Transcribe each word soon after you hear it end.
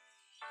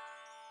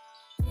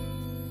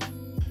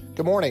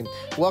Good morning.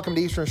 Welcome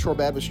to Eastern Shore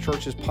Baptist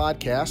Church's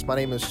podcast. My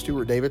name is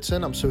Stuart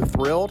Davidson. I'm so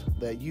thrilled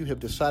that you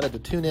have decided to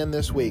tune in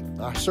this week.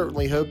 I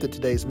certainly hope that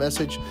today's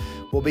message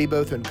will be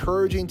both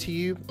encouraging to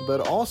you,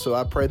 but also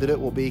I pray that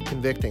it will be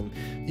convicting.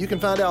 You can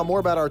find out more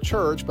about our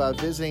church by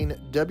visiting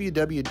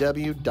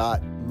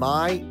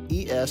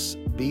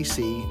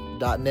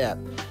www.myesbc.net.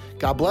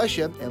 God bless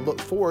you and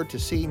look forward to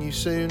seeing you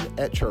soon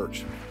at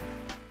church.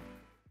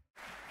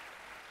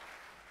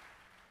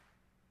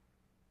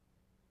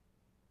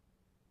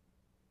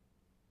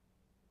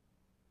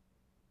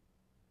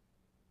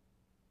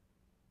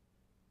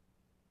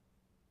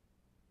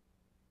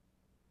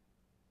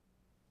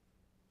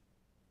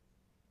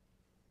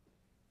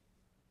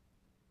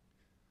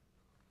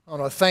 I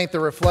want to thank the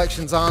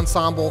Reflections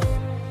Ensemble.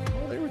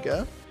 Oh, there we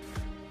go.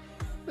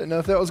 Didn't know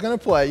if that was going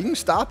to play. You can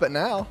stop it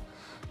now.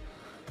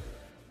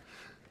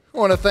 I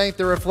want to thank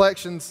the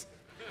Reflections.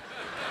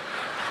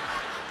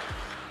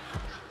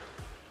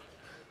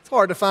 It's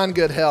hard to find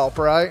good help,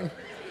 right?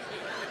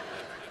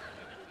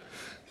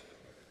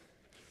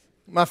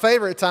 My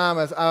favorite time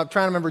is, I'm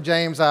trying to remember,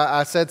 James,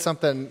 I said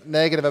something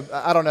negative.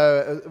 I don't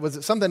know. Was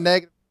it something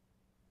negative?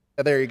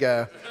 There you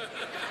go.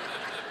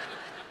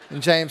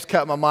 And James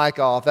cut my mic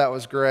off. That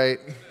was great.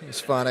 It was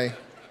funny.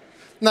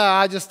 No,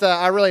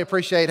 I really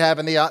appreciate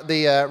having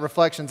the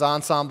Reflections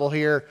Ensemble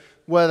here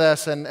with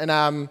us, and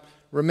I'm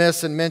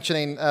remiss in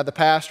mentioning the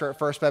pastor at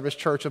First Baptist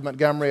Church of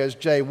Montgomery is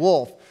Jay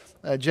Wolf.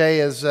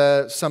 Jay is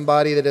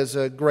somebody that is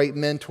a great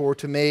mentor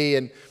to me,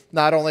 and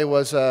not only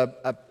was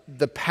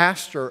the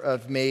pastor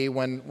of me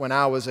when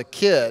I was a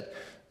kid,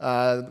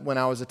 when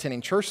I was attending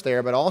church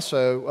there, but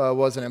also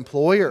was an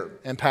employer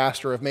and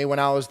pastor of me when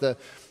I was the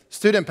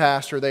student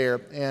pastor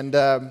there. And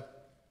Ed,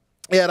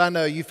 I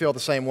know you feel the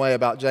same way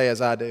about Jay as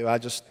I do. I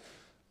just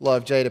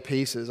love Jay to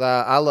pieces.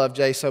 I love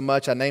Jay so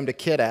much I named a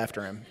kid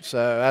after him.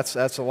 So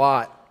that's a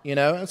lot, you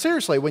know. And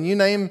seriously, when you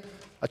name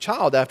a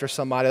child after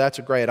somebody, that's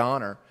a great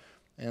honor.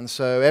 And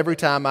so every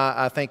time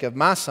I think of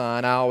my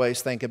son, I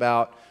always think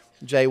about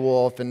Jay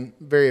Wolf, and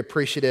very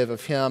appreciative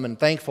of him and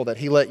thankful that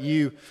he let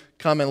you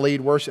come and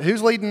lead worship.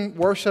 Who's leading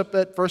worship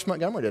at First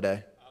Montgomery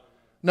today?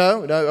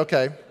 No,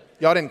 okay.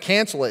 Y'all didn't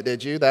cancel it,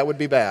 did you? That would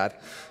be bad.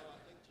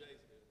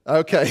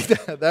 Okay,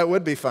 that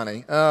would be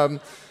funny.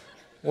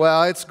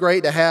 Well, it's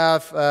great to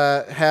have.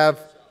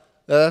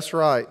 That's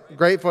right.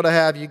 Grateful to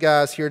have you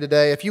guys here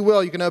today. If you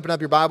will, you can open up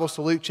your Bibles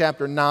to Luke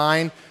chapter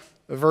 9,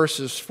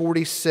 verses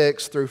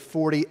 46 through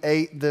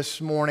 48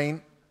 this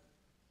morning.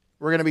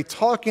 We're going to be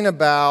talking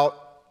about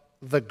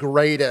the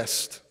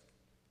greatest.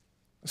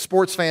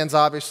 Sports fans,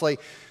 obviously,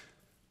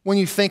 when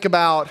you think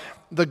about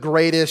the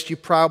greatest, you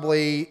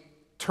probably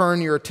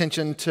turn your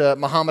attention to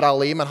Muhammad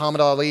Ali.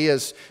 Muhammad Ali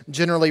is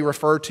generally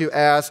referred to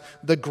as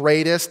the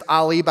greatest.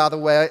 Ali, by the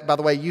way,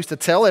 used to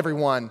tell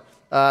everyone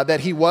that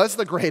he was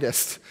the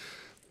greatest.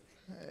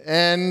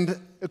 And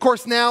of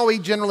course, now we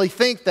generally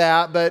think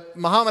that, but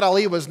Muhammad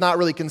Ali was not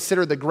really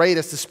considered the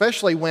greatest,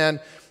 especially when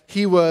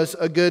he was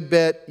a good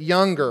bit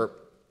younger.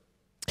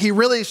 He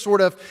really sort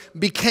of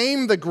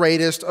became the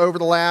greatest over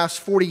the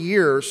last 40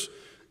 years.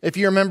 If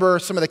you remember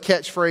some of the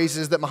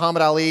catchphrases that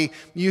Muhammad Ali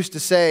used to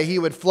say, he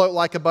would float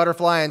like a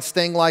butterfly and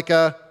sting like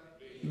a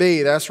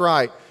bee. That's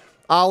right.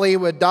 Ali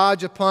would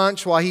dodge a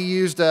punch while he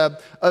used a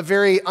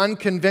very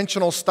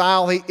unconventional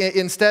style.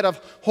 Instead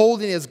of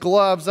holding his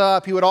gloves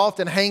up, he would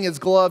often hang his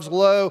gloves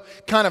low,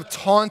 kind of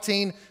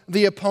taunting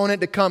the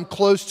opponent to come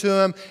close to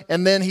him,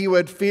 and then he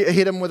would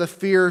hit him with a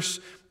fierce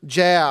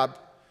jab.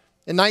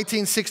 In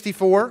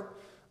 1964,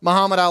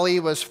 Muhammad Ali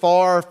was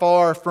far,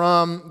 far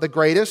from the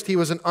greatest. He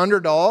was an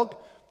underdog.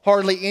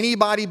 Hardly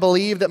anybody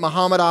believed that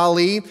Muhammad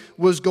Ali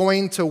was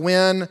going to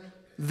win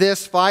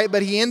this fight,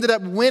 but he ended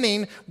up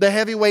winning the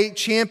heavyweight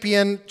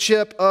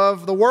championship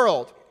of the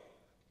world.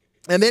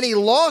 And then he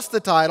lost the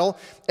title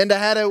and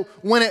had to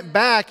win it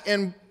back,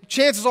 and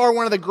chances are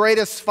one of the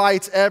greatest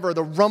fights ever,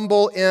 the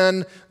Rumble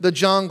in the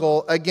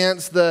Jungle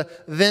against the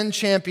then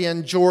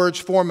champion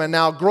George Foreman.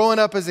 Now, growing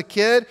up as a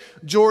kid,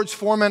 George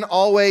Foreman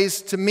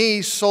always, to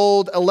me,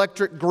 sold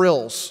electric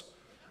grills.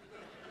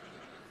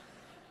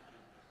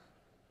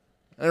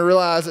 And I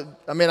realized,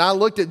 I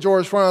looked at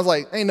George Foreman, I was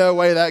like, ain't no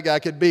way that guy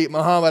could beat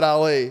Muhammad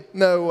Ali.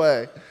 No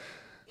way.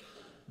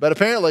 But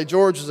apparently,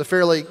 George was a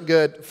fairly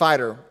good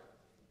fighter.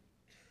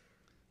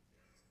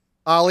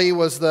 Ali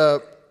was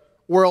the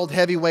world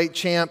heavyweight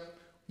champ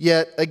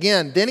yet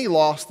again. Then he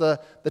lost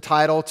the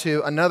title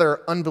to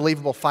another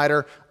unbelievable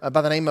fighter by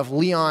the name of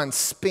Leon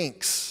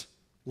Spinks.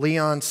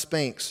 Leon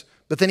Spinks.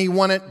 But then he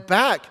won it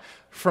back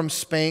from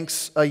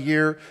Spinks a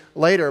year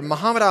later.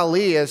 Muhammad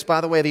Ali is, by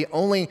the way, the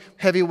only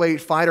heavyweight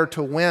fighter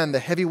to win the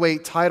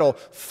heavyweight title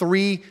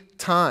 3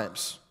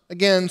 times.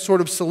 Again,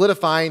 sort of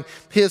solidifying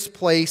his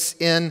place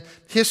in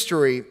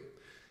history.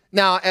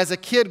 Now, as a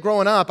kid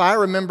growing up, I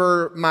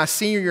remember my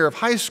senior year of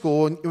high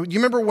school. You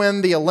remember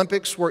when the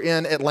Olympics were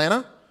in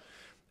Atlanta?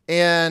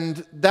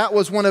 And that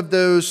was one of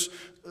those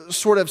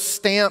sort of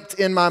stamped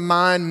in my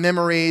mind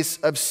memories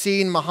of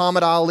seeing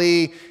Muhammad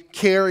Ali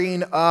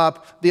carrying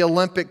up the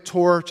Olympic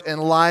torch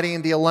and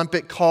lighting the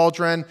Olympic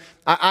cauldron.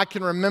 I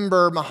can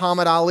remember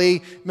Muhammad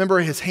Ali. Remember,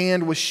 his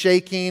hand was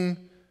shaking.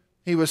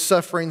 He was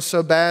suffering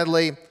so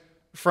badly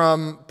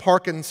from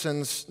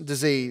Parkinson's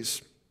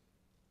disease.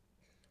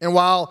 And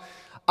while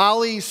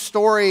Ali's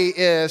story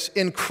is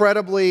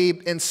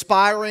incredibly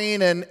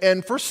inspiring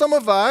and for some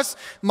of us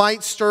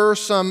might stir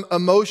some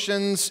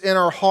emotions in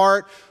our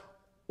heart,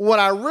 what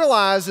I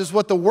realize is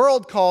what the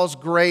world calls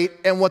great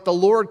and what the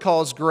Lord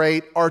calls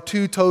great are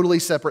two totally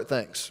separate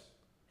things.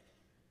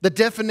 The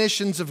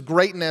definitions of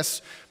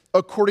greatness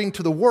according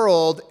to the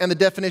world and the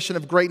definition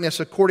of greatness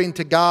according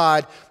to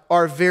God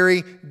are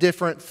very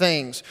different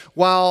things.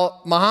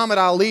 While Muhammad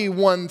Ali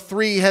won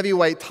 3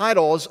 heavyweight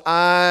titles,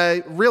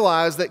 I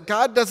realized that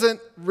God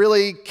doesn't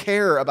really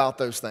care about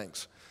those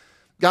things.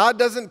 God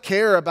doesn't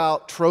care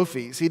about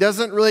trophies. He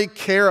doesn't really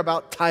care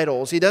about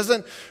titles. He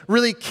doesn't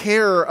really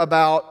care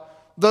about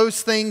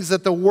those things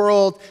that the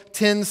world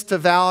tends to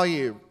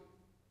value.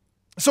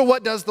 So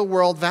what does the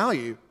world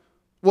value?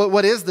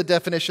 What is the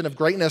definition of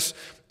greatness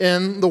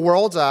in the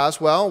world's eyes?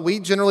 Well, we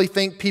generally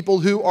think people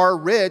who are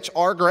rich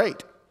are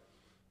great.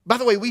 By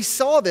the way, we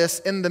saw this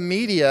in the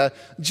media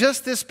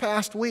just this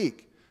past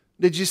week.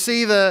 Did you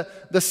see the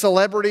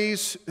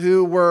celebrities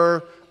who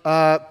were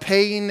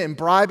paying and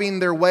bribing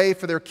their way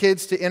for their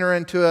kids to enter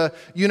into a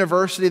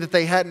university that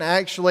they hadn't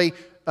actually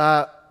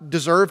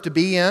deserved to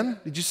be in?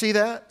 Did you see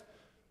that?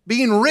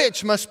 Being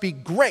rich must be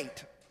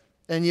great,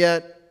 and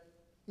yet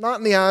not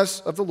in the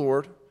eyes of the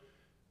Lord.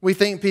 We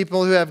think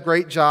people who have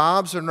great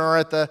jobs and are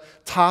at the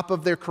top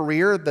of their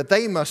career, that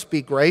they must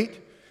be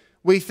great.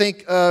 We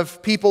think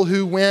of people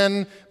who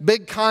win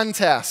big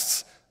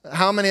contests.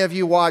 How many of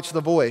you watch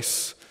The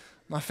Voice?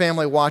 My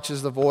family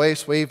watches The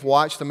Voice. We've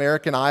watched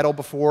American Idol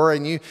before,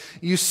 and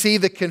you see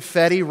the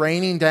confetti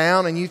raining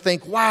down, and you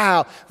think,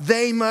 wow,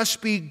 they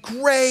must be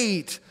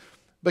great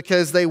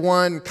because they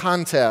won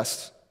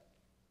contests.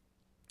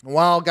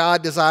 While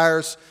God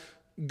desires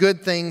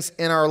good things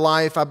in our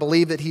life, I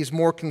believe that He's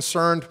more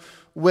concerned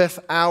with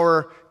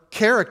our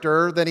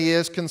character than He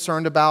is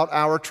concerned about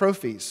our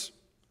trophies.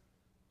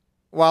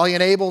 While He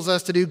enables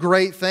us to do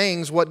great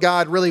things, what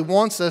God really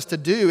wants us to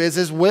do is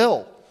His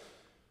will.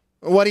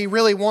 What He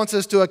really wants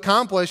us to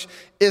accomplish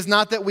is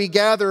not that we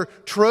gather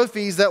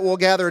trophies that will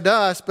gather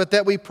dust, but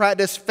that we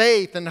practice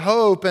faith and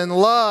hope and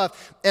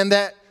love, and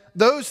that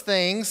those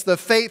things, the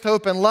faith,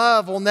 hope, and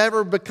love, will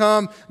never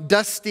become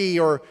dusty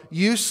or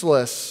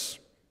useless.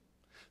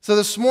 So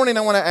this morning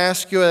I want to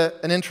ask you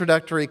an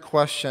introductory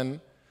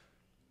question,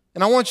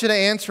 and I want you to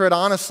answer it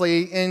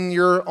honestly in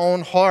your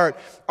own heart.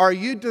 Are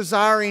you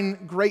desiring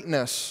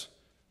greatness?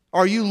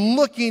 Are you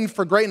looking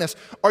for greatness?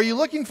 Are you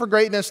looking for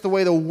greatness the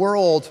way the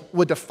world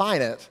would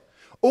define it?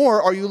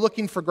 Or are you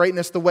looking for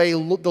greatness the way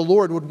the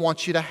Lord would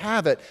want you to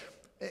have it?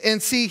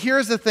 And see,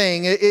 here's the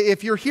thing.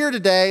 If you're here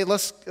today,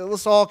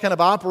 let's all kind of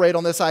operate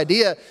on this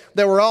idea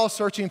that we're all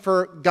searching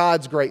for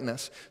God's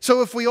greatness.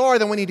 So if we are,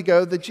 then we need to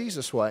go the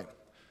Jesus way.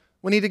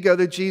 We need to go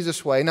the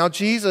Jesus way. Now,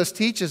 Jesus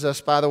teaches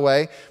us, by the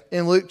way,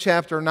 in Luke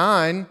chapter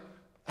 9,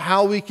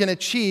 how we can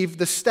achieve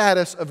the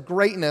status of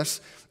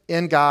greatness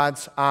in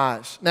God's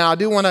eyes. Now, I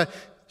do want to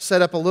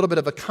set up a little bit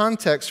of a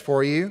context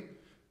for you.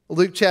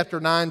 Luke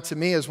chapter 9, to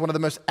me, is one of the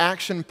most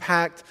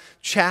action-packed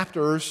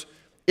chapters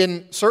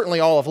in certainly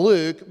all of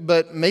Luke,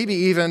 but maybe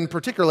even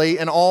particularly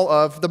in all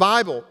of the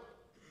Bible.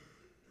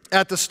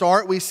 At the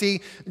start, we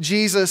see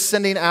Jesus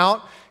sending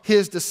out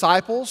His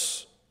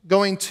disciples,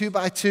 going 2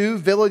 by 2,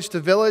 village to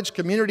village,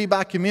 community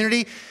by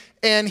community,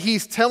 and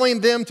He's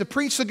telling them to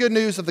preach the good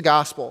news of the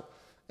gospel.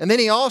 And then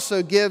He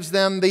also gives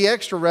them the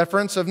extra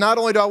reference of not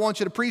only do I want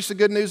you to preach the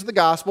good news of the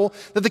gospel,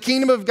 that the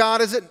kingdom of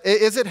God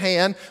is at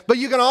hand, but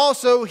you can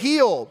also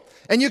heal.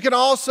 And you can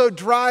also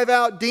drive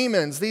out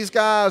demons. These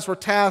guys were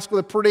tasked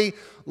with a pretty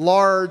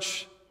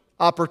large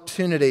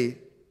opportunity.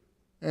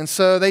 And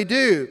so they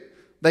do.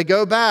 They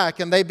go back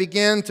and they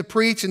begin to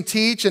preach and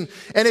teach. And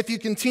if you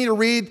continue to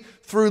read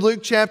through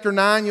Luke chapter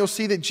 9, you'll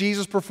see that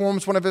Jesus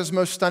performs one of His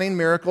most stunning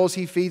miracles.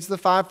 He feeds the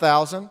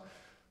 5,000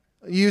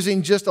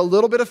 using just a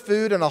little bit of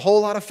food and a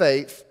whole lot of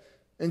faith.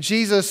 And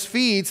Jesus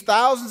feeds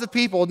thousands of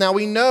people. Now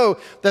we know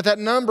that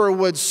number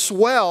would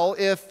swell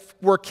if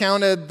were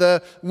counted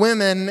the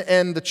women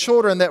and the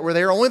children that were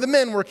there. Only the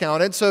men were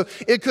counted, so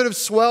it could have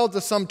swelled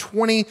to some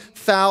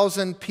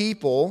 20,000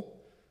 people.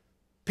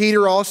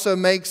 Peter also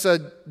makes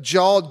a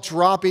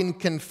jaw-dropping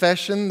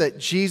confession that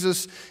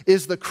Jesus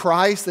is the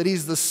Christ, that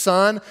He's the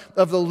Son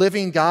of the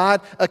living God,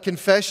 a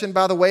confession,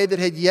 by the way, that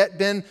had yet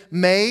been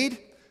made,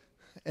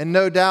 and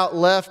no doubt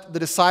left the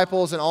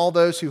disciples and all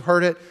those who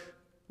heard it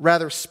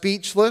rather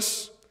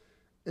speechless.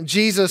 And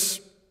Jesus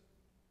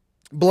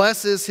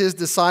blesses His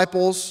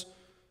disciples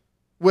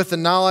with the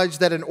knowledge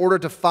that in order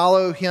to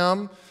follow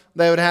Him,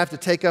 they would have to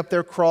take up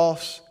their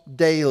cross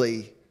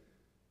daily.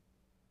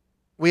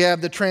 We have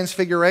the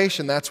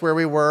Transfiguration. That's where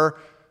we were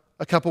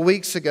a couple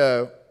weeks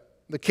ago.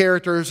 The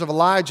characters of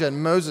Elijah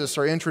and Moses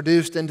are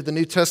introduced into the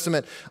New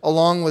Testament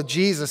along with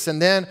Jesus.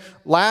 And then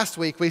last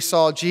week we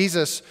saw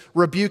Jesus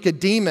rebuke a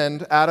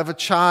demon out of a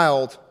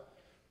child.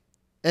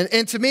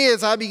 And to me,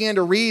 as I began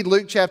to read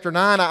Luke chapter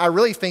 9, I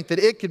really think that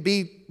it could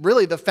be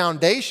really the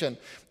foundation,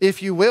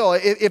 if you will.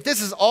 If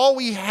this is all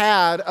we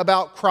had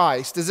about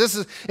Christ, if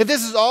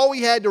this is all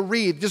we had to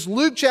read, just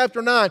Luke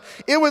chapter 9,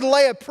 it would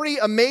lay a pretty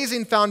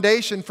amazing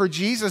foundation for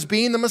Jesus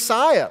being the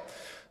Messiah,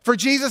 for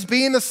Jesus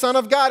being the Son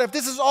of God. If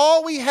this is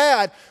all we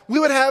had, we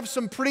would have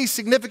some pretty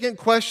significant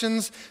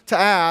questions to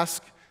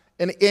ask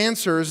and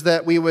answers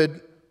that we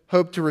would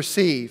hope to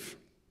receive.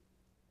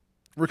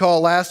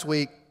 Recall last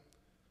week,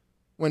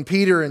 when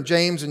Peter and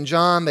James and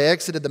John, they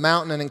exited the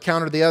mountain and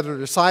encountered the other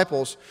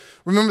disciples.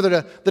 Remember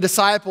that the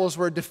disciples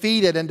were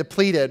defeated and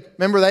depleted.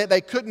 Remember,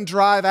 they couldn't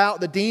drive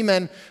out the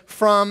demon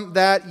from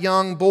that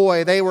young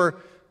boy. They were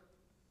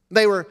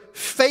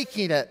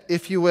faking it,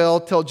 if you will,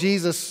 till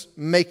Jesus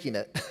making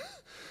it.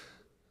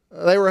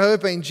 They were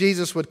hoping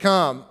Jesus would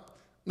come.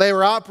 They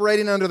were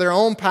operating under their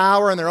own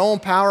power, and their own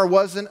power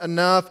wasn't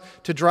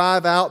enough to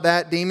drive out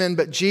that demon.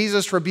 But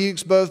Jesus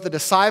rebukes both the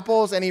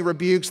disciples and he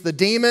rebukes the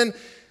demon,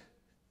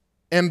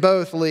 and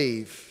both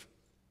leave.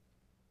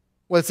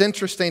 What's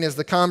interesting is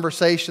the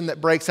conversation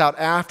that breaks out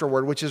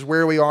afterward, which is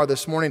where we are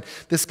this morning.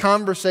 This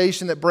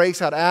conversation that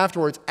breaks out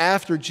afterwards,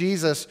 after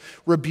Jesus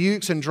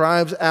rebukes and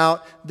drives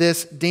out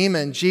this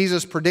demon.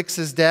 Jesus predicts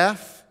his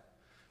death,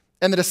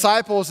 and the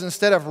disciples,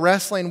 instead of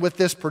wrestling with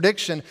this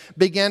prediction,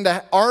 began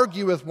to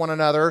argue with one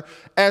another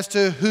as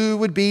to who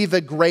would be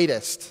the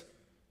greatest.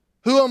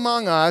 Who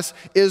among us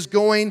is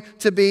going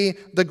to be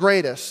the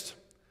greatest?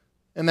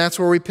 And that's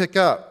where we pick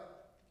up.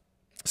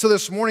 So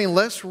this morning,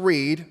 let's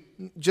read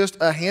just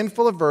a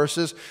handful of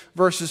verses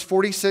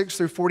 46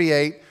 through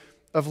 48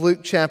 of Luke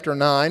chapter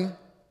 9.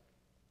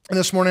 And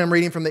this morning I'm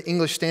reading from the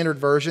English Standard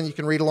Version. You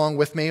can read along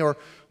with me, or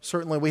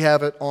certainly we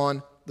have it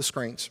on the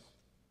screens.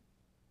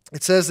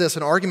 It says this: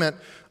 an argument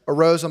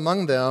arose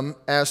among them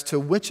as to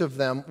which of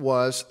them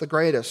was the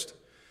greatest.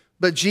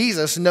 But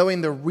Jesus, knowing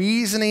the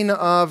reasoning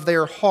of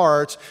their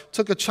hearts,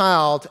 took a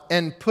child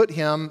and put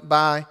him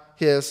by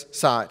his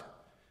side.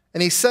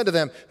 And he said to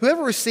them,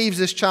 whoever receives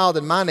this child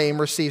in my name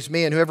receives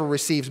me, and whoever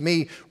receives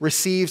me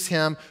receives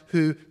him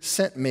who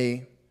sent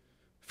me.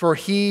 For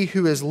he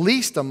who is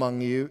least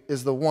among you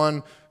is the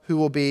one who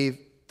will be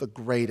the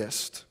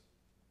greatest.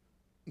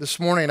 This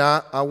morning,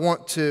 I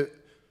want to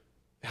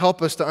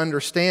help us to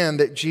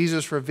understand that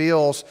Jesus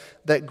reveals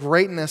that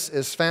greatness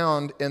is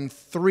found in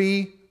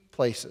three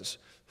places.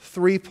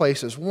 3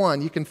 places.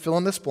 One, you can fill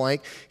in this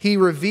blank. He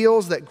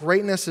reveals that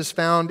greatness is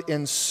found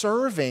in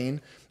serving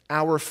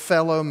our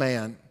fellow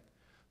man.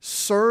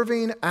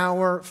 Serving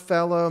our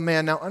fellow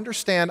man. Now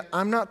understand,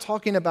 I'm not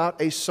talking about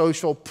a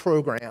social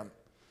program.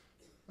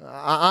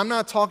 I'm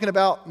not talking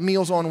about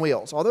Meals on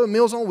Wheels, although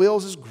Meals on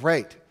Wheels is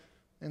great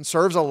and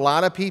serves a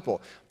lot of people.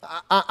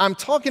 I'm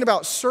talking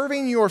about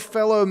serving your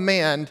fellow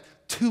man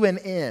to an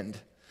end,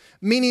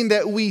 meaning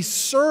that we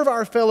serve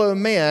our fellow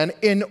man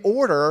in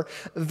order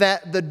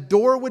that the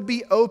door would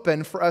be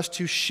open for us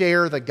to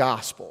share the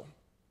gospel.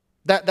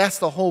 That's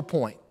the whole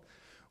point.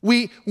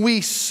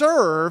 We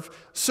serve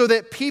so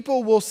that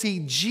people will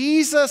see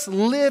Jesus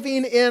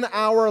living in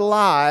our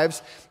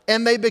lives,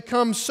 and they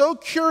become so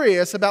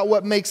curious about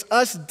what makes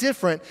us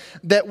different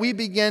that we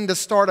begin to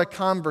start a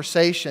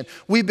conversation.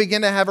 We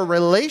begin to have a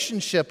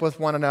relationship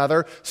with one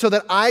another so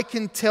that I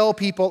can tell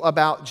people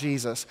about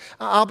Jesus.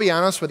 I'll be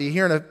honest with you,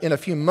 here in a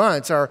few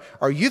months, our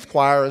youth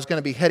choir is going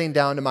to be heading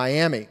down to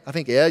Miami. I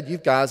think, Ed, you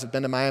guys have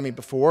been to Miami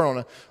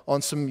before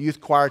on some youth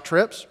choir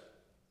trips.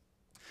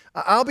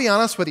 I'll be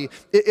honest with you,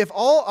 if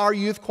all our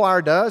youth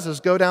choir does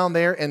is go down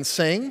there and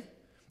sing,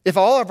 if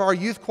all of our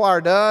youth choir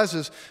does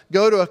is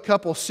go to a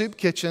couple soup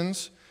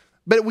kitchens,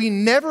 but we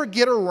never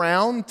get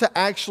around to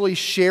actually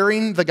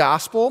sharing the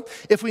gospel,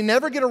 if we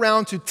never get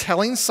around to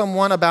telling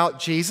someone about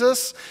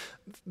Jesus,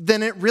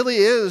 then it really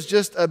is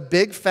just a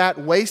big fat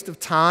waste of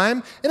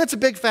time, and it's a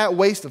big fat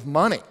waste of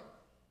money.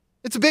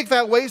 It's a big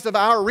fat waste of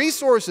our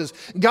resources,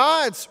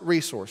 God's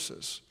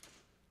resources.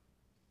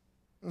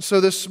 And so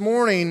this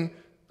morning,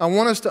 I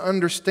want us to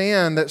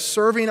understand that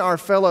serving our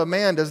fellow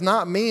man does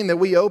not mean that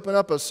we open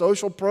up a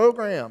social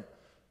program,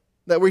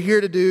 that we're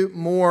here to do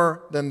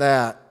more than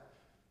that.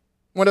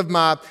 One of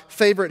my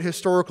favorite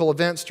historical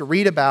events to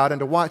read about and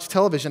to watch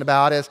television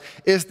about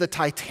is the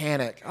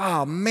Titanic.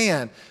 Oh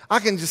man, I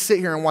can just sit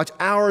here and watch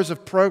hours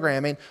of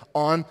programming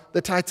on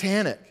the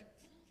Titanic.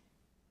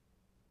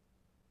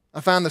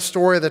 I found the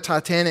story of the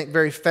Titanic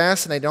very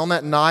fascinating. On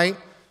that night,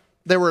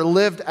 there were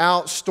lived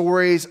out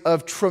stories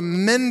of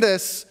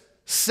tremendous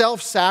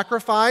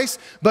self-sacrifice,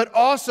 but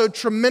also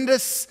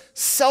tremendous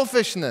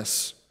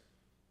selfishness.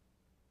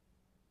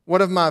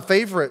 One of my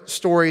favorite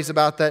stories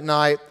about that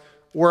night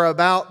were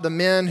about the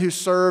men who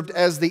served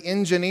as the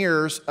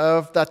engineers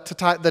of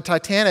the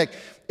Titanic.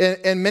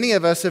 And many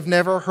of us have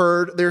never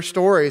heard their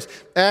stories.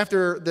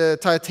 After the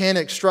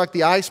Titanic struck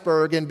the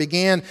iceberg and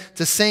began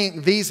to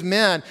sink, these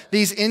men,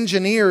 these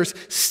engineers,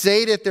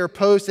 stayed at their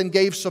post and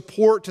gave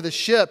support to the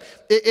ship.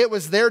 It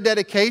was their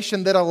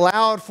dedication that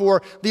allowed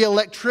for the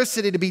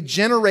electricity to be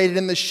generated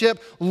in the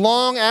ship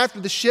long after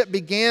the ship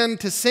began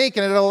to sink,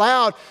 and it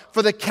allowed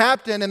for the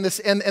captain and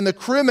the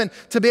crewmen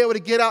to be able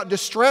to get out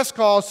distress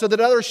calls so that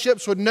other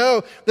ships would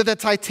know that the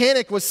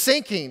Titanic was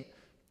sinking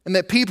and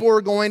that people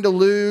were going to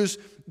lose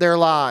their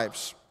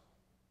lives.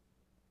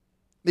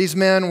 These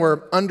men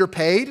were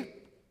underpaid.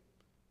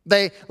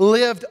 They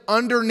lived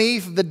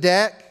underneath the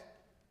deck.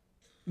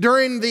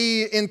 During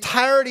the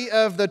entirety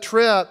of the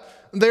trip,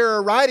 there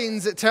are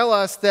writings that tell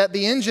us that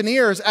the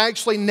engineers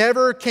actually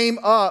never came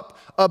up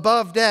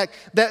above deck,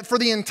 that for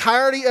the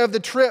entirety of the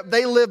trip,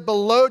 they lived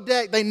below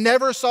deck. They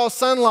never saw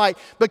sunlight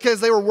because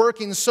they were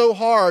working so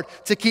hard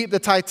to keep the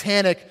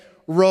Titanic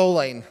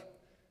rolling,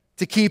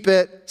 to keep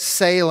it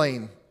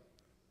sailing.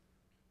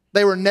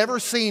 They were never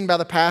seen by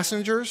the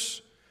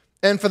passengers,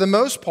 and for the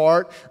most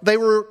part, they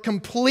were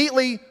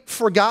completely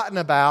forgotten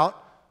about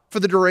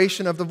for the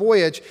duration of the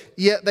voyage,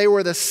 yet they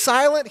were the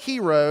silent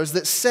heroes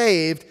that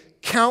saved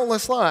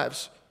countless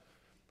lives.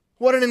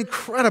 What an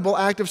incredible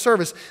act of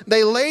service.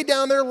 They laid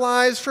down their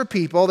lives for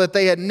people that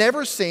they had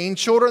never seen,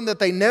 children that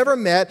they never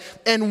met,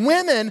 and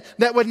women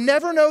that would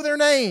never know their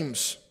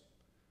names.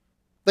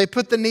 They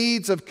put the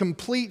needs of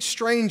complete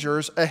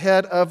strangers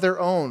ahead of their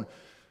own.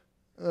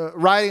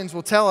 Writings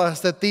will tell us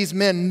that these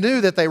men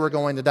knew that they were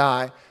going to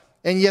die,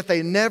 and yet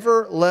they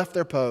never left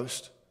their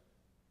post.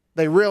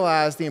 They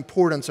realized the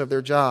importance of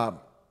their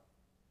job.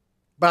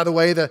 By the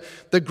way,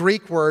 the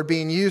Greek word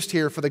being used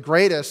here for the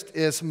greatest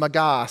is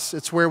megas.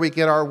 It's where we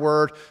get our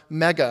word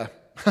mega.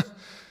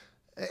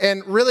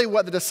 And really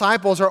what the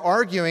disciples are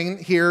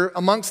arguing here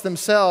amongst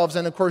themselves,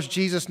 and of course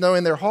Jesus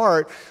knowing their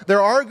heart,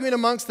 they're arguing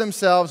amongst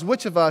themselves,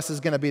 which of us is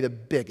going to be the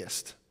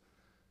biggest?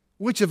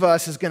 Which of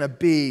us is going to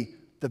be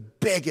the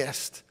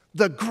biggest,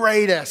 the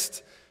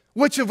greatest?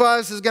 Which of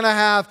us is going to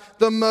have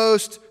the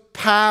most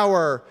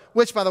power?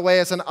 Which, by the way,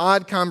 is an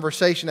odd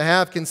conversation to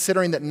have,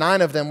 considering that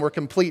 9 of them were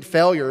complete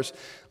failures,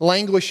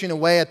 languishing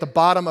away at the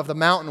bottom of the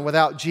mountain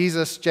without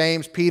Jesus,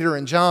 James, Peter,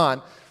 and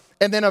John.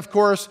 And then, of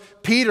course,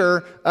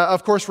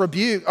 Jesus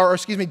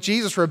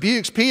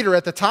rebukes Peter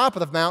at the top of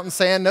the mountain,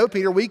 saying, "No,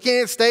 Peter, we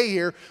can't stay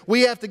here.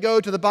 We have to go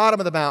to the bottom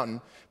of the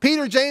mountain."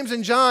 Peter, James,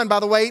 and John, by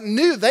the way,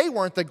 knew they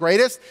weren't the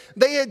greatest.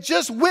 They had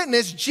just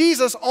witnessed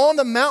Jesus on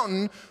the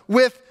mountain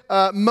with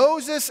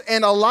Moses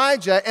and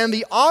Elijah, and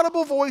the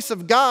audible voice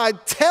of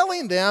God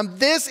telling them,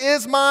 "This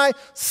is my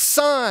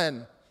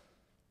son."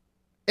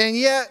 And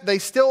yet they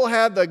still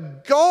had the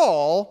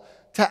gall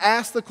to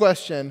ask the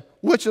question,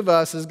 which of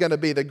us is going to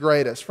be the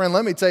greatest? Friend,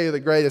 let me tell you, the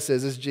greatest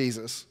is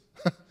Jesus.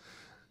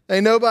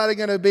 Ain't nobody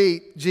going to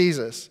beat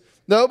Jesus.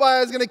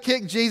 Nobody's going to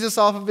kick Jesus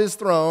off of his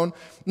throne.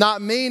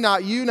 Not me,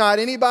 not you, not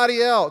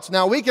anybody else.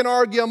 Now, we can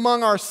argue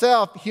among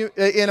ourselves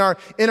in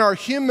our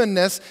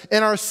humanness,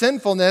 in our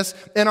sinfulness,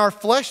 in our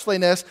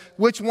fleshliness,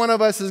 which one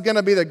of us is going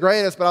to be the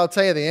greatest, but I'll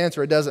tell you the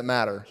answer, it doesn't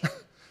matter.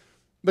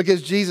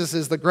 Because Jesus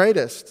is the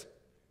greatest.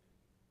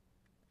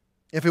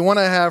 If we want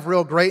to have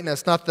real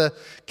greatness, not the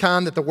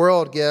kind that the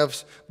world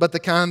gives, but the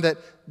kind that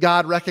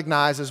God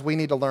recognizes, we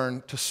need to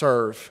learn to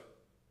serve.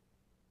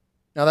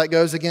 Now, that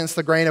goes against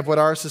the grain of what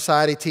our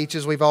society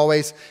teaches. We've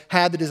always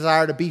had the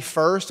desire to be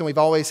first, and we've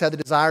always had the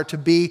desire to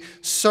be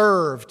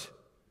served.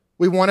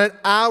 We want it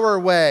our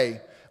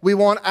way. We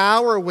want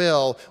our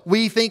will.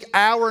 We think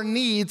our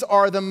needs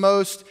are the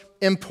most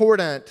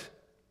important.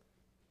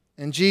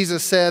 And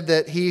Jesus said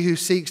that he who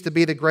seeks to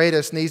be the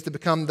greatest needs to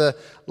become the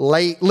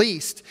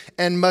least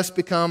and must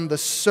become the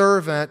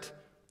servant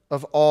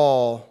of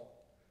all.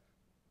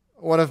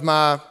 One of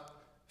my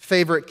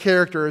favorite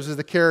characters is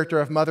the character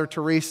of Mother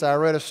Teresa. I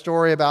read a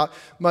story about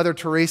Mother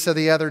Teresa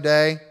the other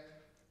day.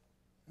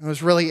 It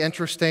was really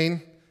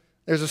interesting.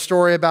 There's a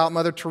story about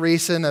Mother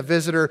Teresa, and a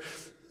visitor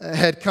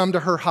had come to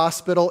her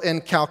hospital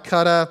in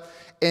Calcutta,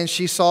 and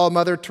she saw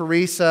Mother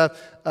Teresa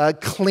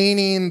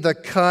cleaning the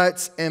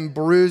cuts and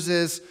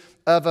bruises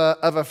of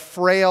a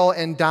frail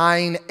and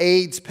dying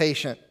AIDS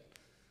patient.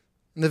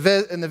 And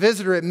the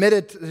visitor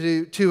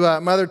admitted to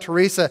Mother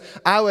Teresa,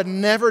 "I would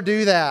never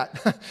do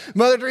that."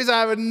 Mother Teresa,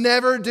 "I would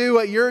never do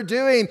what you're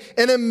doing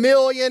in a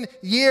million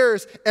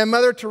years." And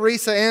Mother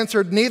Teresa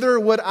answered, "Neither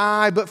would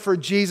I, but for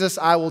Jesus,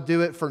 I will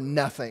do it for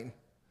nothing."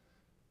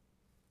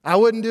 I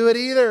wouldn't do it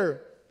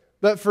either,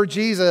 but for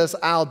Jesus,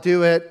 I'll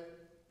do it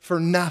for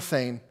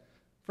nothing.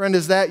 Friend,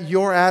 is that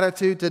your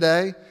attitude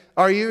today?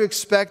 Are you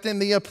expecting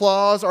the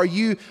applause? Are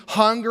you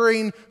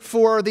hungering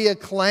for the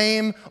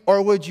acclaim?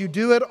 Or would you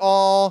do it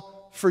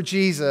all for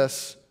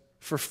Jesus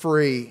for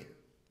free?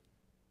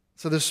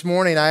 So this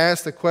morning I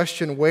asked the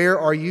question, where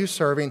are you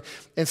serving?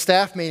 In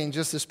staff meeting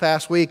just this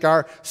past week,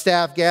 our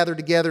staff gathered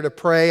together to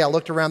pray. I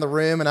looked around the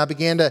room and I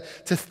began to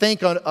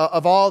think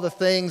of all the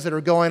things that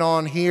are going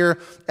on here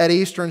at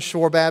Eastern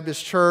Shore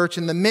Baptist Church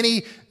and the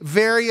many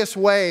various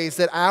ways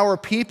that our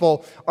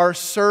people are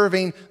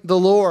serving the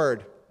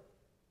Lord.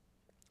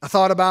 I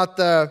thought about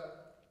the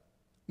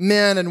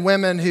men and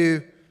women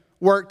who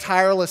work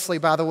tirelessly,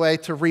 by the way,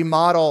 to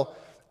remodel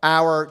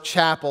our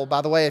chapel.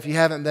 By the way, if you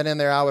haven't been in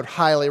there, I would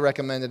highly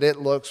recommend it. It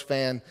looks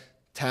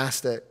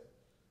fantastic.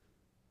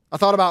 I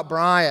thought about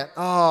Bryant.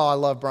 Oh, I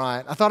love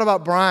Bryant. I thought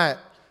about Bryant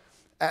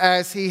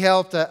as he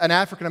helped an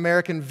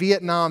African-American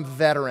Vietnam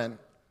veteran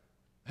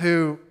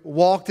who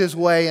walked his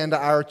way into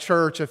our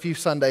church a few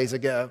Sundays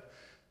ago.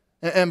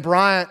 And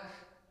Bryant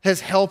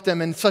has helped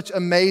him in such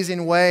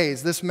amazing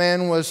ways. This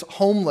man was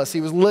homeless. He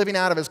was living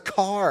out of his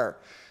car.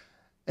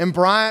 And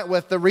Bryant,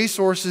 with the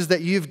resources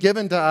that you've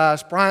given to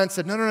us, Bryant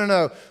said,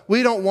 no.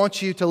 We don't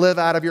want you to live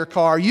out of your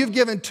car. You've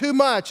given too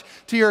much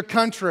to your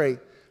country.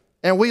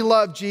 And we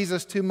love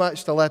Jesus too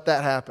much to let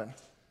that happen.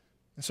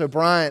 And so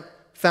Bryant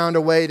found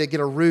a way to get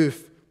a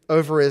roof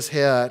over his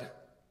head.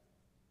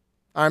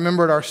 I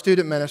remembered our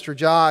student minister,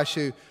 Josh,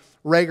 who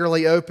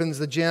regularly opens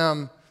the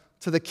gym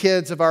to the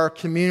kids of our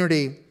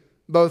community,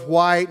 both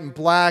white and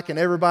black and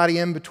everybody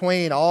in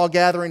between, all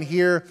gathering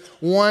here,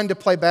 one, to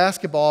play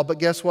basketball. But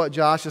guess what,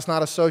 Josh? It's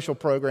not a social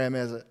program,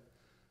 is it?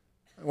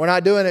 We're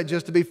not doing it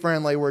just to be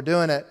friendly. We're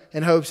doing it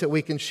in hopes that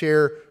we can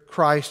share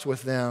Christ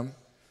with them.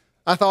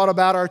 I thought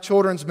about our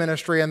children's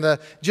ministry, and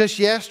just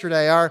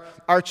yesterday,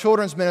 our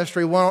children's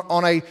ministry went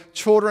on a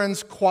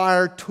children's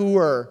choir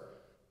tour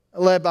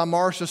led by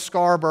Marcia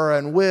Scarborough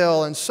and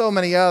Will and so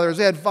many others.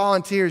 They had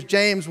volunteers.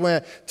 James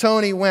went,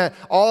 Tony went,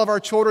 all of our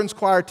children's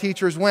choir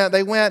teachers went.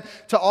 They went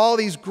to all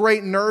these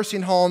great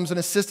nursing homes and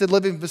assisted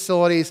living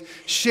facilities,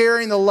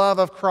 sharing the love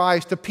of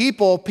Christ to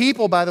people,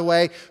 by the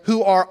way,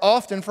 who are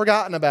often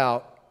forgotten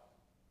about,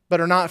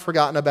 but are not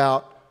forgotten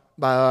about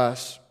by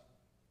us.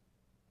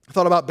 I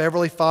thought about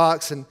Beverly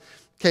Fox and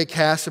Kay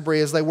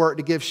Castleberry as they work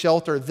to give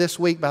shelter this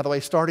week, by the way,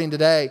 starting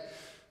today,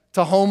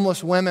 to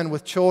homeless women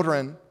with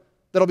children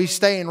that'll be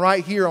staying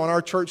right here on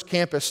our church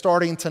campus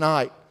starting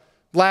tonight.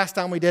 Last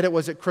time we did it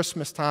was at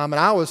Christmas time, and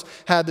I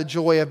had the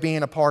joy of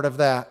being a part of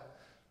that.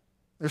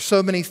 There's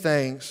so many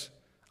things.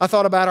 I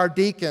thought about our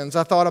deacons.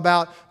 I thought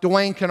about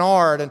Dwayne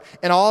Kennard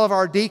and all of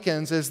our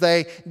deacons as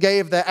they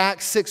gave the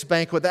Acts 6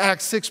 banquet. The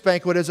Acts 6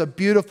 banquet is a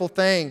beautiful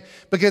thing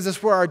because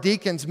it's where our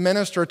deacons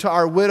minister to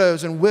our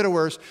widows and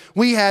widowers.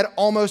 We had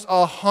almost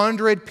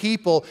 100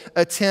 people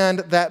attend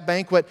that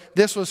banquet.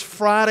 This was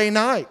Friday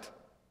night.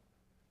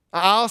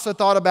 I also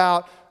thought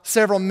about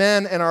several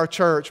men in our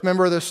church.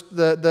 Remember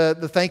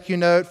the thank you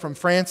note from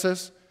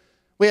Francis?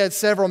 We had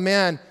several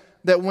men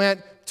that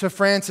went to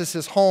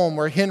Francis's home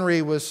where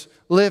Henry was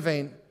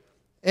living,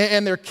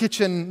 and their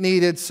kitchen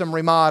needed some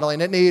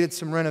remodeling. It needed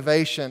some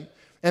renovation.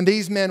 And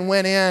these men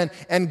went in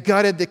and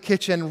gutted the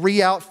kitchen,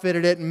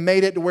 re-outfitted it, and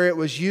made it to where it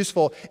was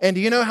useful. And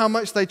do you know how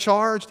much they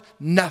charged?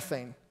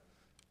 Nothing.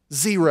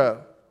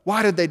 Zero.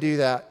 Why did they do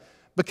that?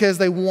 Because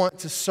they want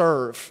to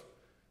serve.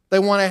 They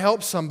want to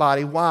help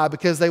somebody. Why?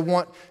 Because they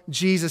want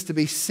Jesus to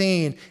be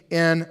seen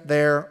in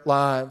their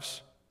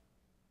lives.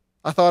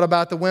 I thought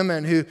about the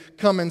women who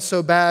come and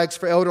sew bags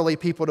for elderly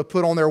people to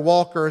put on their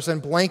walkers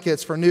and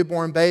blankets for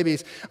newborn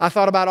babies. I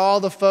thought about all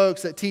the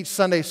folks that teach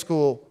Sunday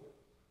school.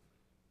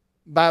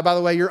 By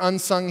the way, you're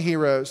unsung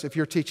heroes if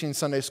you're teaching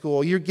Sunday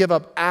school. You give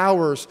up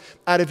hours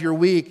out of your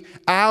week,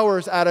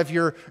 hours out of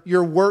your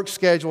work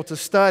schedule to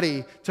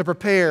study, to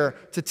prepare,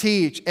 to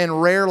teach,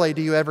 and rarely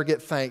do you ever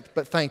get thanked.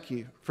 But thank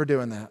you for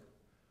doing that.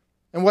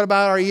 And what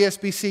about our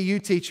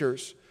ESBCU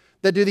teachers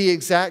that do the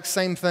exact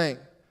same thing?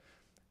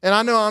 And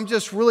I know I'm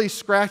just really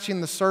scratching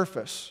the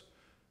surface.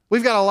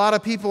 We've got a lot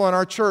of people in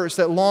our church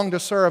that long to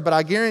serve, but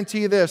I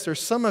guarantee you this,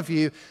 there's some of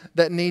you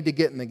that need to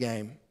get in the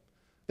game.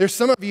 There's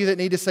some of you that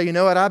need to say, you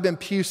know what, I've been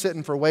pew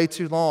sitting for way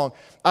too long.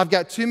 I've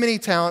got too many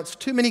talents,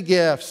 too many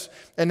gifts,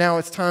 and now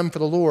it's time for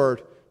the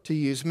Lord to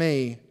use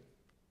me.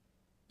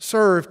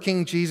 Serve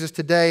King Jesus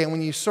today, and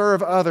when you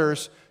serve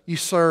others, you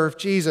serve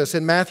Jesus.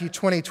 In Matthew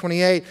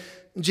 20:28,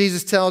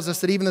 Jesus tells us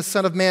that even the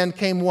Son of Man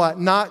came what?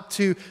 Not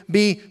to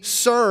be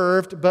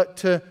served, but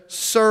to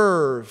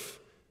serve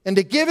and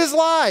to give his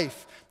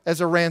life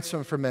as a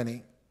ransom for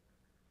many.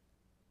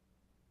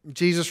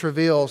 Jesus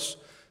reveals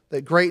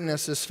that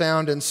greatness is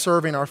found in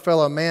serving our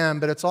fellow man,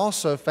 but it's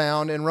also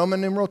found in Roman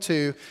numeral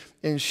 2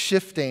 in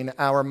shifting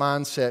our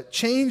mindset,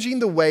 changing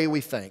the way we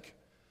think.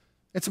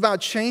 It's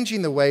about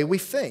changing the way we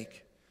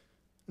think.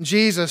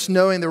 Jesus,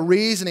 knowing the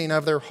reasoning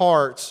of their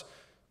hearts,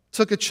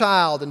 took a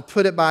child and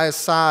put it by his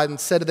side and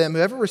said to them,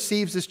 whoever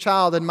receives this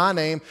child in my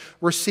name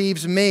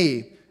receives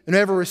me, and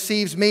whoever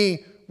receives me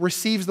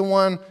receives the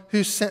one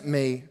who sent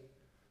me.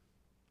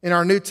 In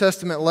our New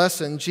Testament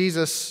lesson,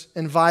 Jesus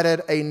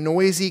invited a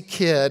noisy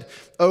kid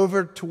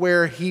over to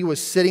where he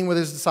was sitting with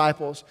his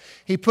disciples.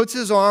 He puts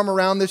his arm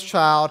around this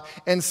child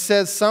and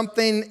says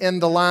something in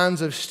the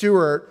lines of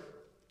Stuart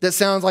that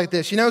sounds like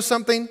this. You know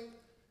something?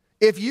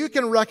 If you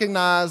can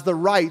recognize the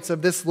rights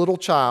of this little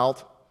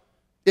child,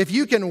 if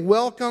you can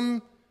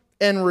welcome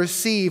and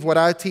receive what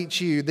I teach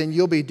you, then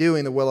you'll be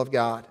doing the will of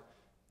God.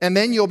 And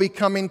then you'll be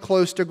coming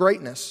close to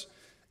greatness.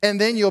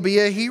 And then you'll be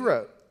a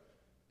hero.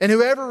 And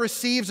whoever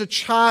receives a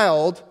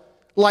child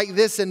like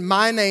this in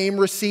my name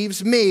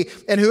receives me.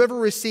 And whoever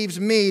receives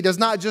me does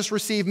not just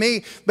receive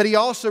me, but he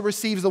also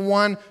receives the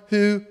one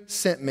who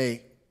sent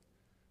me.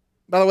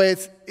 By the way,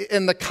 it's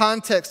in the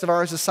context of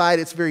our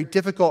society, it's very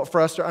difficult for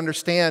us to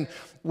understand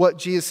what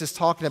Jesus is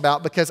talking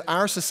about because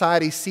our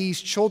society sees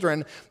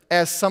children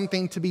as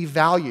something to be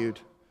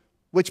valued,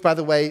 which, by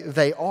the way,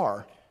 they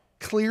are.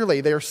 Clearly,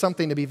 they are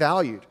something to be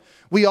valued.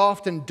 We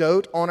often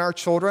dote on our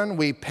children.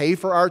 We pay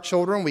for our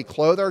children. We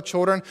clothe our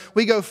children.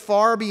 We go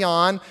far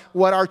beyond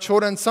what our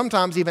children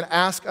sometimes even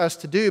ask us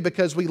to do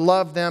because we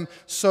love them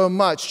so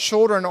much.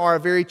 Children are a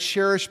very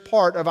cherished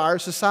part of our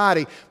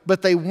society,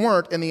 but they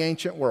weren't in the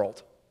ancient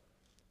world.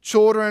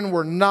 Children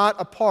were not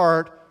a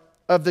part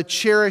of the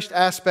cherished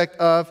aspect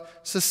of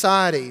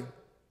society.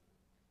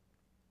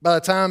 By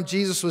the time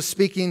Jesus was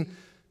speaking,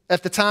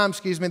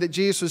 that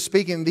Jesus was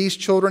speaking, these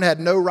children had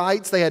no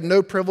rights, they had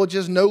no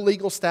privileges, no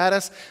legal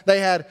status, they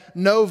had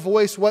no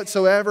voice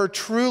whatsoever.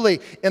 Truly,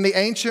 in the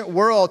ancient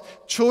world,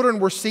 children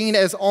were seen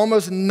as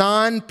almost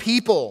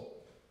non-people.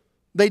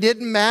 They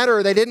didn't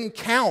matter, they didn't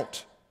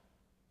count.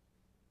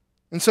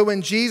 And so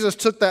when Jesus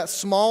took that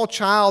small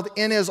child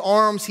in his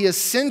arms, he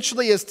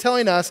essentially is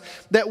telling us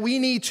that we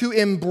need to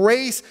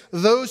embrace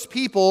those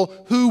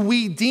people who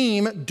we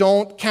deem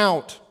don't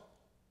count.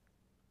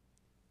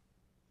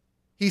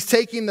 He's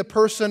taking the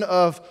person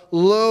of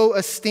low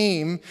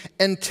esteem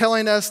and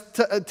telling us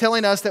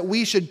that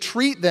we should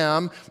treat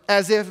them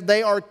as if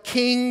they are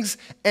kings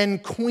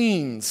and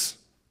queens.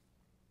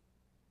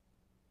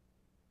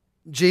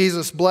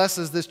 Jesus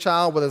blesses this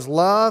child with his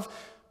love.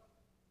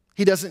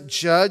 He doesn't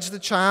judge the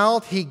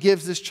child. He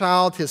gives this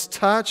child his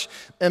touch.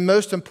 And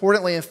most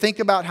importantly, and think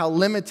about how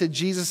limited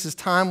Jesus'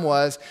 time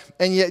was,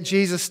 and yet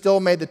Jesus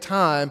still made the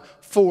time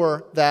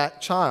for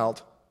that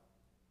child.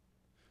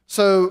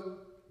 So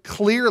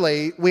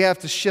clearly, we have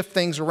to shift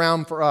things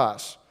around for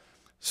us.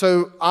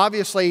 So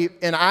obviously,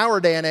 in our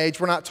day and age,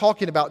 we're not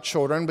talking about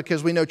children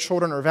because we know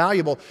children are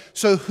valuable.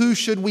 So who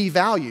should we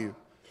value?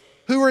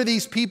 Who are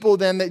these people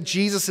then that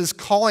Jesus is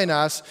calling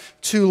us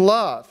to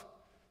love?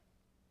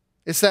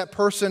 It's that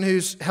person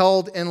who's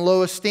held in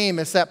low esteem.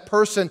 It's that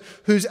person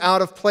who's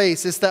out of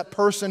place. It's that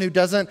person who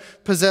doesn't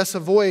possess a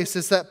voice.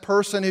 It's that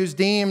person who's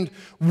deemed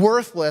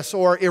worthless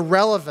or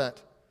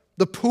irrelevant.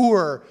 The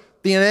poor,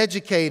 the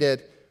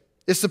uneducated.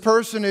 It's the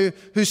person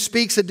who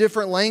speaks a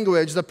different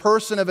language, the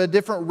person of a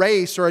different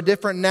race or a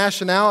different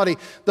nationality,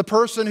 the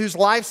person whose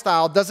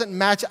lifestyle doesn't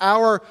match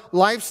our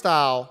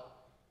lifestyle,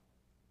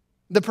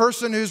 the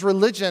person whose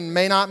religion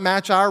may not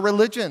match our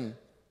religion.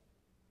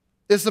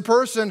 It's the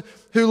person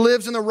who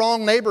lives in the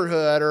wrong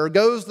neighborhood or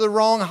goes to the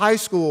wrong high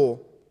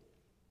school.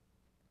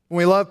 When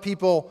we love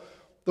people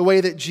the way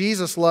that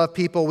Jesus loved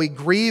people, we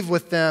grieve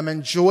with them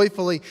and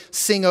joyfully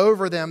sing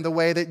over them the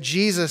way that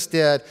Jesus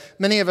did.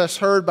 Many of us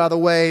heard, by the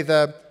way,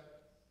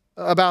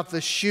 about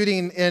the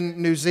shooting in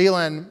New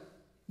Zealand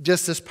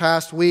just this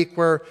past week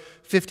where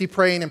 50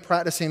 praying and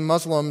practicing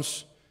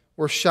Muslims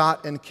were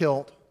shot and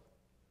killed.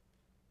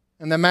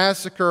 And the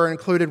massacre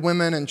included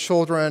women and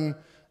children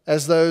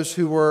as those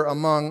who were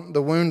among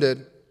the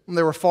wounded. And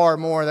there were far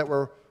more that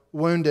were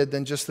wounded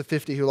than just the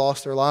 50 who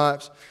lost their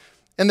lives.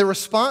 And the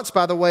response,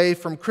 by the way,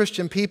 from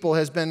Christian people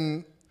has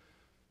been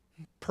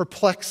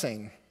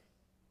perplexing.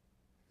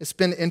 It's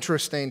been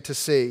interesting to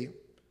see.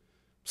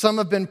 Some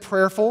have been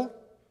prayerful.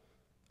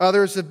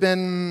 Others have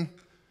been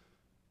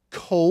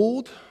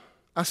cold,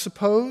 I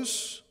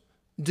suppose,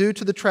 due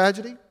to the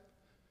tragedy.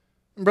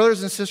 And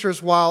brothers and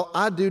sisters, while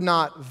I do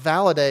not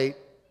validate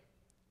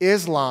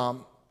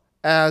Islam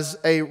as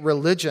a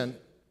religion,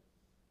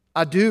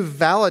 I do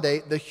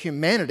validate the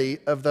humanity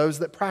of those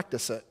that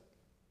practice it.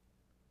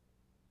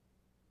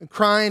 And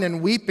crying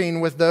and weeping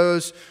with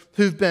those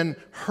who've been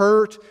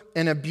hurt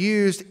and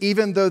abused,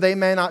 even though they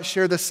may not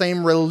share the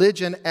same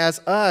religion as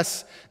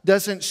us,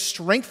 doesn't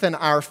strengthen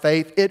our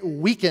faith, it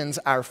weakens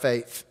our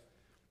faith.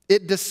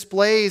 It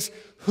displays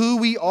who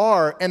we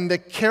are and the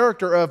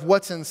character of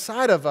what's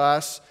inside of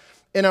us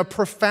in a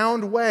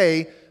profound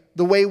way,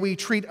 the way we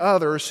treat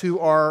others who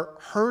are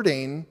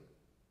hurting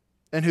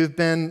and who've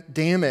been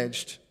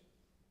damaged.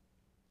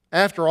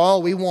 After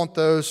all, we want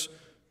those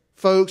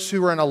folks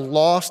who are in a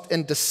lost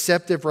and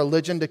deceptive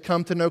religion to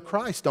come to know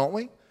Christ, don't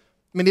we? I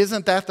mean,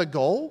 isn't that the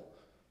goal?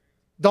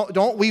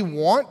 Don't we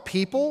want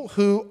people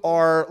who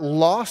are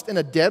lost in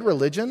a dead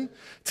religion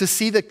to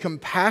see the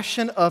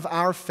compassion of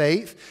our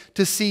faith,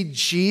 to see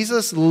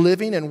Jesus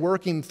living and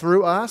working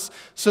through us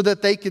so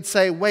that they could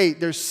say, wait,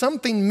 there's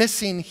something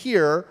missing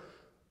here,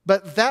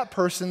 but that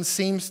person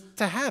seems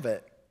to have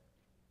it.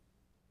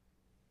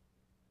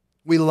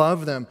 We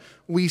love them.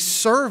 We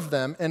serve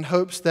them in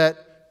hopes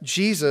that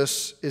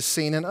Jesus is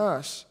seen in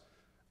us.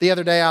 The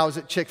other day I was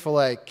at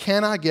Chick-fil-A.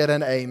 Can I get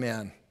an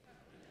amen?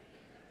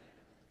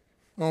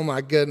 Oh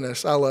my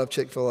goodness, I love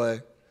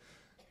Chick-fil-A.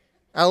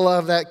 I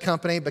love that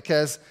company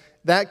because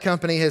that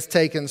company has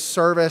taken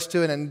service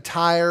to an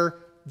entire,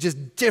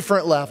 just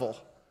different level.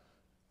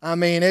 I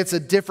mean, it's a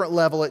different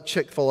level at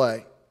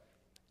Chick-fil-A.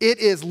 It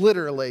is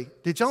literally,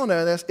 did y'all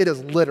know this? It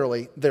is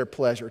literally their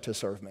pleasure to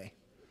serve me.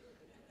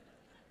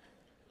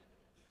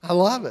 I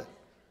love it.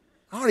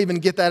 I don't even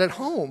get that at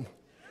home.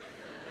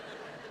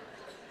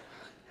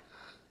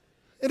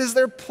 It is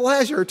their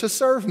pleasure to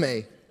serve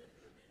me.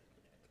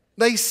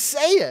 They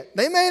say it.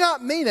 They may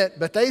not mean it,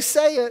 but they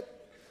say it.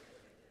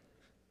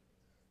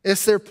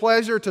 It's their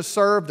pleasure to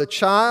serve the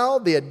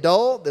child, the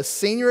adult, the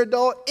senior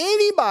adult,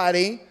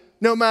 anybody,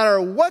 no matter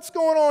what's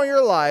going on in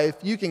your life,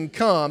 you can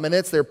come, and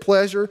it's their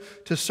pleasure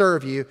to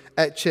serve you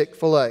at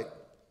Chick-fil-A.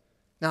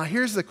 Now,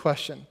 here's the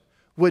question.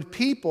 Would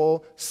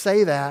people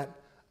say that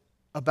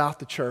about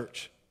the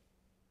church?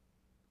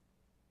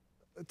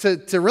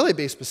 To really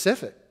be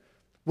specific,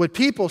 would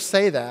people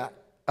say that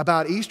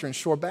about Eastern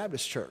Shore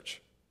Baptist Church?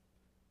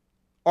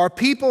 Are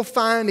people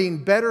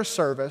finding better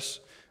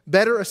service,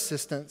 better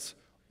assistance,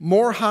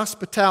 more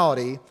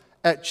hospitality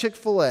at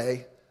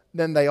Chick-fil-A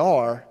than they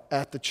are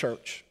at the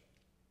church?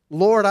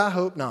 Lord, I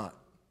hope not.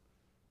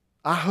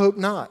 I hope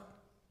not.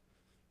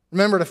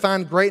 Remember, to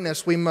find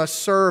greatness, we must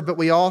serve, but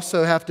we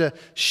also have to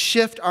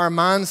shift our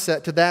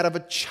mindset to that of a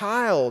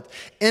child,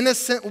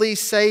 innocently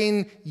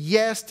saying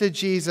yes to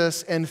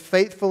Jesus and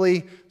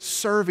faithfully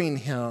serving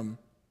Him.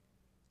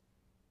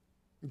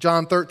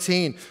 John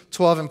 13,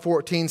 12 and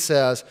 14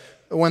 says,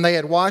 when they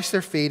had washed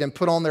their feet and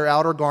put on their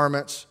outer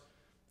garments,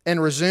 and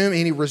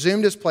he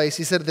resumed his place,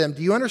 he said to them,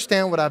 do you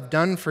understand what I've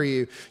done for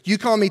you? You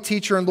call me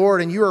teacher and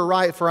Lord, and you are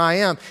right, for I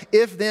am.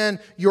 If then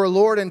your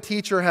Lord and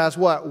teacher has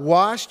what?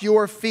 Washed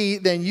your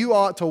feet, then you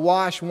ought to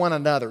wash one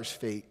another's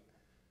feet,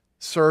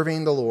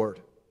 serving the Lord.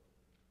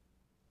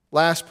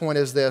 Last point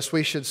is this: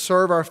 we should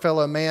serve our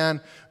fellow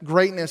man.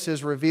 Greatness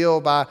is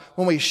revealed by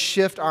when we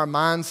shift our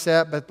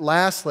mindset. But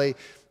lastly,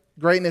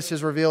 greatness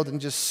is revealed in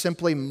just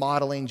simply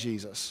modeling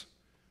Jesus.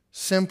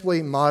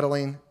 Simply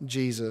modeling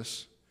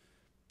Jesus.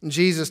 And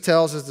Jesus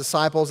tells his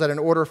disciples that in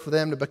order for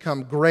them to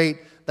become great,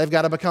 they've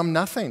got to become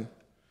nothing.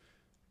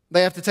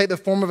 They have to take the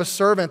form of a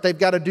servant. They've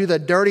got to do the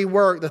dirty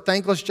work, the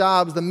thankless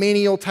jobs, the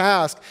menial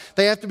tasks.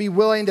 They have to be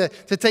willing to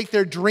take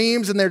their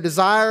dreams and their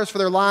desires for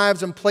their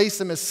lives and place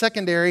them as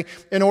secondary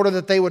in order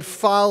that they would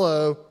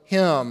follow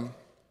Him.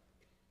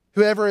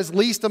 Whoever is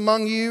least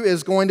among you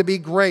is going to be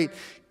great.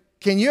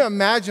 Can you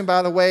imagine,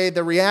 by the way,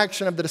 the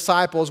reaction of the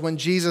disciples when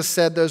Jesus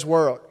said those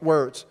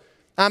words?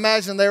 I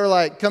imagine they were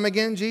like, come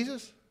again,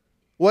 Jesus?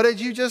 What did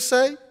you just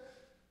say?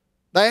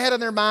 They had in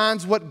their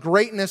minds what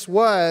greatness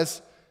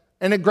was,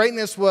 and the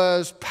greatness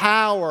was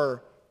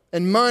power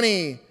and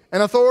money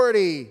and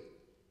authority.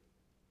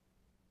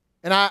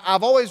 And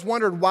I've always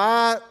wondered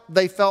why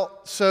they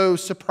felt so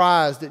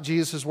surprised at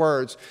Jesus'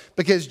 words,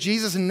 because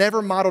Jesus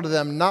never modeled to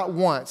them, not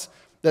once,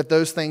 that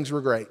those things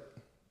were great.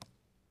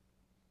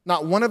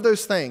 Not one of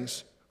those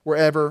things were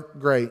ever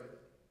great.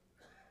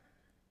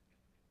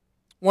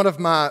 One of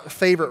my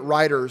favorite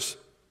writers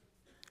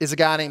is a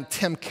guy named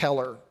Tim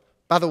Keller.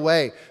 By the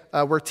way,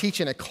 we're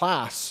teaching a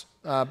class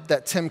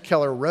that Tim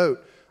Keller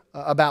wrote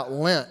about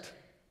Lent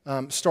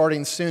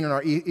starting soon in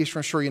our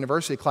Eastern Shore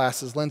University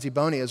classes. Lindsay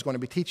Boney is going to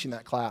be teaching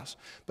that class.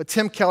 But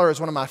Tim Keller is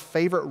one of my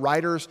favorite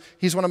writers.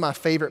 He's one of my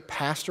favorite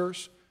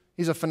pastors.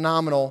 He's a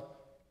phenomenal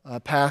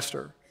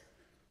pastor.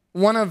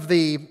 One of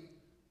the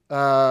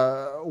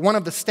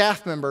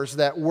staff members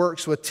that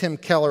works with Tim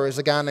Keller is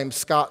a guy named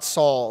Scott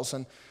Sauls,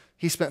 and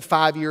he spent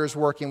 5 years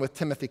working with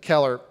Timothy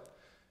Keller.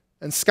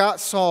 And Scott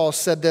Sauls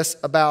said this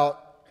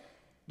about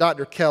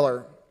Dr.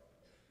 Keller.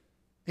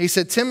 He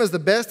said, Tim is the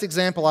best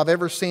example I've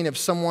ever seen of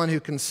someone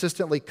who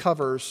consistently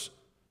covers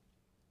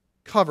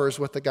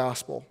with the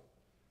gospel.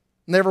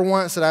 Never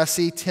once did I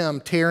see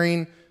Tim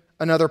tearing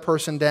another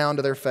person down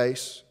to their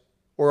face,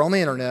 or on the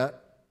internet,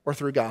 or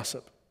through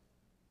gossip.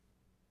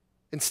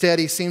 Instead,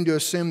 he seemed to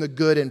assume the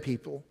good in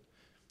people.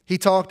 He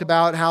talked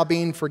about how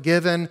being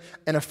forgiven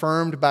and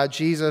affirmed by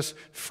Jesus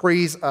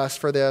frees us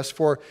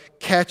for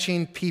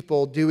catching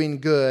people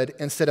doing good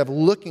instead of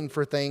looking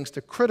for things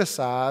to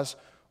criticize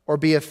or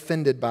be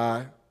offended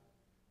by.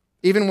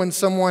 Even when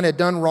someone had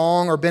done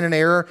wrong or been in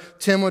error,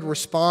 Tim would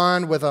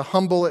respond with a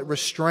humble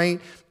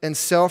restraint and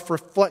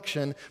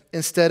self-reflection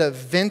instead of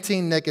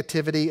venting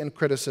negativity and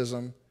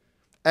criticism.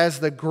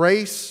 As the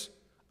grace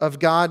of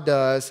God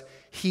does,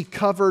 he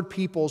covered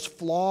people's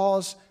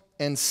flaws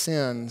and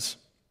sins.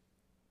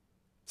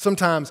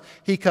 Sometimes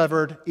he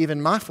covered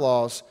even my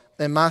flaws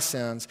and my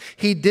sins.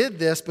 He did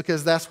this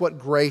because that's what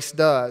grace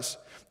does.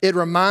 It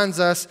reminds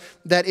us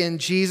that in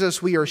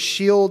Jesus we are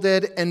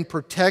shielded and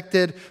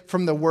protected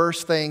from the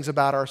worst things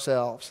about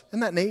ourselves. Isn't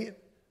that neat?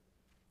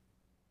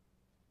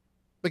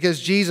 Because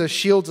Jesus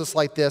shields us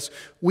like this,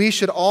 we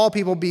should all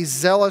people be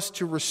zealous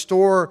to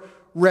restore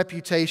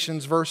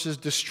reputations versus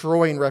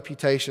destroying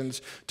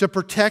reputations, to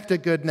protect a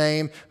good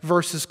name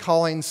versus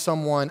calling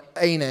someone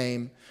a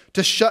name,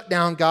 to shut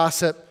down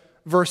gossip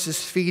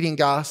versus feeding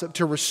gossip,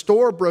 to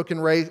restore broken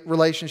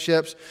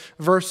relationships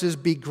versus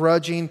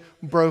begrudging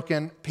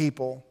broken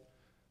people.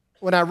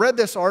 When I read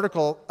this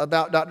article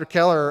about Dr.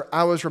 Keller,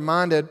 I was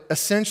reminded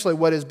essentially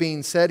what is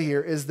being said here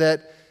is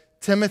that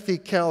Timothy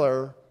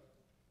Keller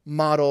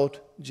modeled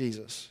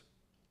Jesus,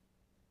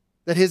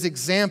 that his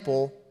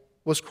example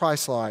was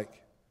Christ-like.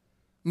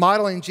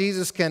 Modeling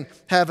Jesus can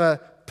have a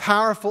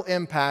powerful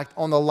impact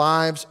on the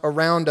lives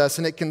around us,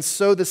 and it can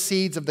sow the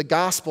seeds of the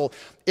gospel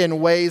in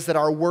ways that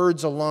our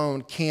words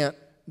alone can't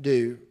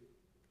do.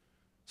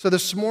 So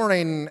this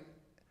morning,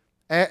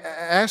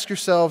 Ask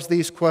yourselves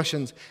these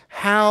questions.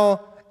 How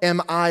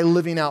am I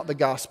living out the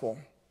gospel?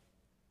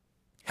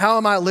 How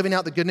am I living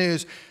out the good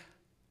news?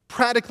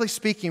 Practically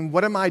speaking,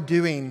 what am I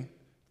doing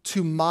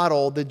to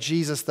model the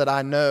Jesus that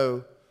I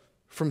know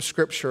from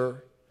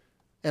Scripture?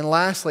 And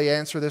lastly,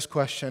 answer this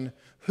question.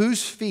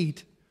 Whose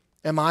feet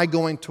am I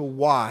going to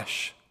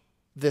wash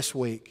this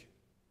week?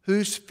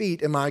 Whose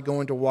feet am I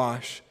going to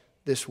wash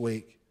this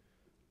week?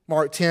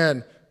 Mark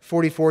 10,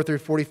 44 through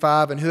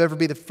 45, and whoever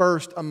be the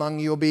first among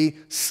you will be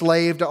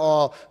slave to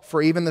all,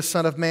 for even the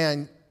Son of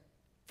Man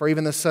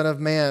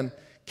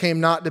came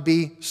not to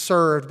be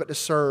served, but to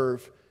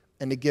serve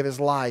and to give his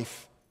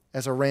life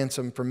as a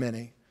ransom for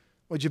many.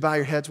 Would you bow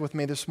your heads with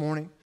me this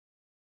morning?